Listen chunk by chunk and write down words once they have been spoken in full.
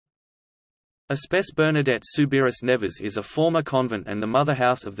Espace Bernadette Soubirous Nevers is a former convent and the mother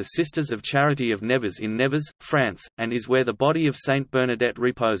house of the Sisters of Charity of Nevers in Nevers, France, and is where the body of Saint Bernadette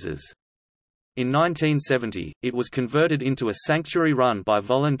reposes. In 1970, it was converted into a sanctuary run by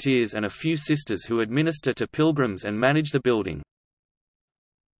volunteers and a few sisters who administer to pilgrims and manage the building.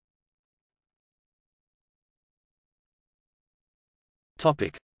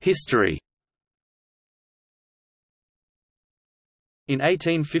 History. In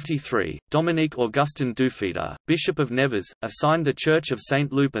 1853, Dominique Augustin Dufeter, Bishop of Nevers, assigned the Church of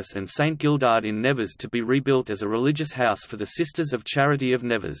Saint Lupus and Saint Gildard in Nevers to be rebuilt as a religious house for the Sisters of Charity of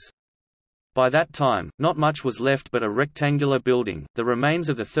Nevers. By that time, not much was left but a rectangular building. The remains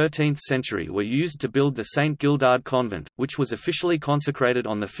of the 13th century were used to build the Saint Gildard convent, which was officially consecrated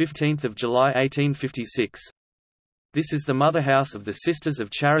on 15 July 1856. This is the mother house of the Sisters of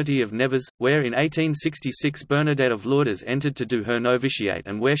Charity of Nevers, where in 1866 Bernadette of Lourdes entered to do her novitiate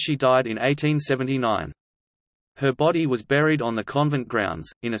and where she died in 1879. Her body was buried on the convent grounds,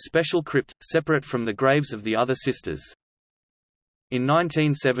 in a special crypt, separate from the graves of the other sisters. In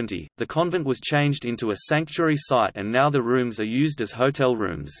 1970, the convent was changed into a sanctuary site and now the rooms are used as hotel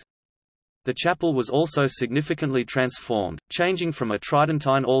rooms. The chapel was also significantly transformed, changing from a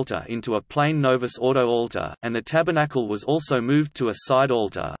Tridentine altar into a plain Novus Ordo altar, and the tabernacle was also moved to a side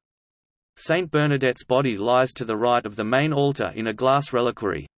altar. Saint Bernadette's body lies to the right of the main altar in a glass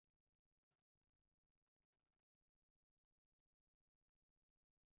reliquary.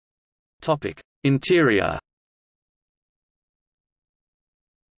 Interior.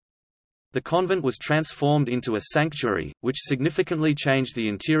 The convent was transformed into a sanctuary, which significantly changed the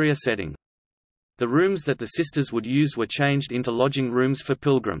interior setting. The rooms that the sisters would use were changed into lodging rooms for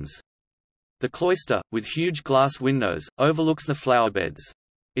pilgrims. The cloister, with huge glass windows, overlooks the flowerbeds.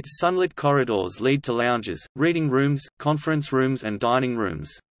 Its sunlit corridors lead to lounges, reading rooms, conference rooms and dining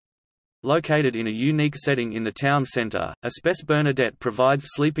rooms. Located in a unique setting in the town centre, Espace Bernadette provides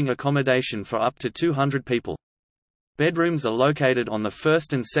sleeping accommodation for up to 200 people. Bedrooms are located on the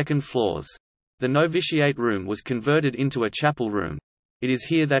first and second floors. The novitiate room was converted into a chapel room. It is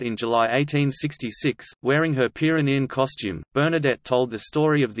here that in July 1866, wearing her Pyrenean costume, Bernadette told the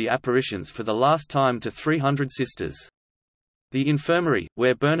story of the apparitions for the last time to 300 sisters. The infirmary,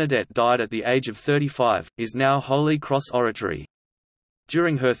 where Bernadette died at the age of 35, is now Holy Cross Oratory.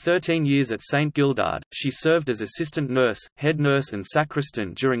 During her 13 years at St. Gildard, she served as assistant nurse, head nurse and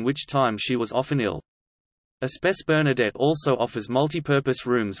sacristan, during which time she was often ill. Espace Bernadette also offers multipurpose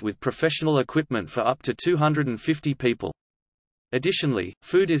rooms with professional equipment for up to 250 people. Additionally,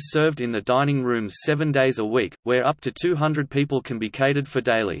 food is served in the dining rooms 7 days a week, where up to 200 people can be catered for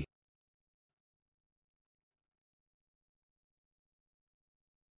daily.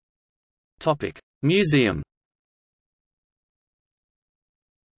 Museum.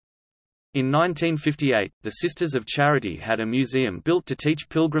 In 1958, the Sisters of Charity had a museum built to teach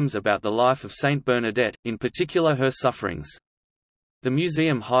pilgrims about the life of Saint Bernadette, in particular her sufferings. The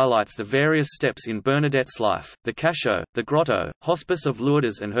museum highlights the various steps in Bernadette's life, the cachot, the grotto, hospice of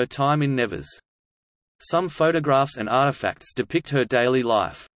Lourdes and her time in Nevers. Some photographs and artifacts depict her daily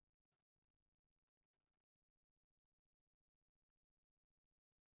life.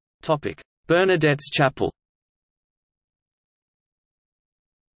 Bernadette's Chapel.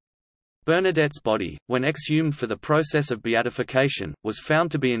 Bernadette's body, when exhumed for the process of beatification, was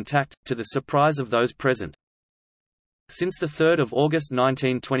found to be intact, to the surprise of those present. Since 3 August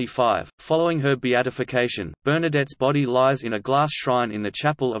 1925, following her beatification, Bernadette's body lies in a glass shrine in the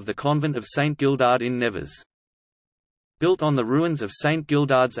chapel of the convent of Saint Gildard in Nevers. Built on the ruins of Saint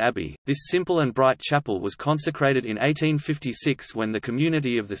Gildard's Abbey, this simple and bright chapel was consecrated in 1856 when the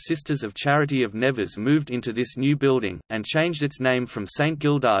community of the Sisters of Charity of Nevers moved into this new building, and changed its name from Saint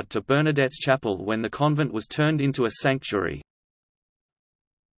Gildard to Bernadette's Chapel when the convent was turned into a sanctuary.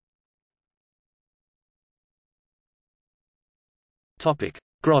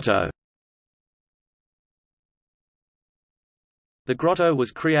 Grotto. The grotto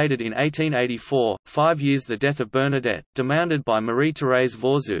was created in 1884, 5 years the death of Bernadette, demanded by Marie-Thérèse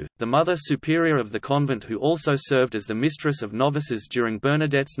Vorzou, the mother superior of the convent who also served as the mistress of novices during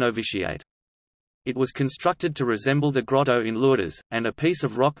Bernadette's novitiate. It was constructed to resemble the grotto in Lourdes, and a piece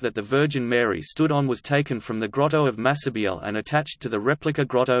of rock that the Virgin Mary stood on was taken from the grotto of Massabielle and attached to the replica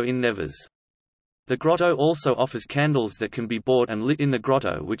grotto in Nevers. The grotto also offers candles that can be bought and lit in the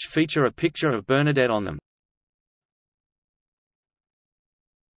grotto which feature a picture of Bernadette on them.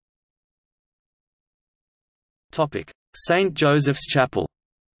 St. Joseph's Chapel.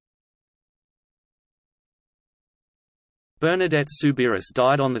 Bernadette Soubirous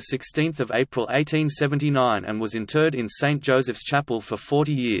died on 16 April 1879 and was interred in St. Joseph's Chapel for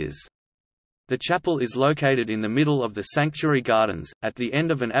 40 years. The chapel is located in the middle of the sanctuary gardens, at the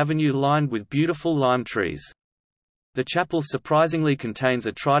end of an avenue lined with beautiful lime trees. The chapel surprisingly contains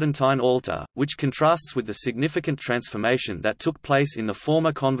a tridentine altar, which contrasts with the significant transformation that took place in the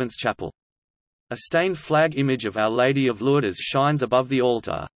former convent's chapel. A stained flag image of Our Lady of Lourdes shines above the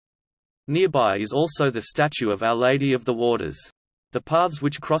altar. Nearby is also the statue of Our Lady of the Waters. The paths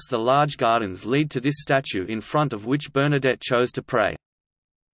which cross the large gardens lead to this statue, in front of which Bernadette chose to pray.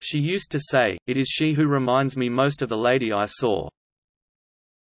 She used to say, "It is she who reminds me most of the lady I saw."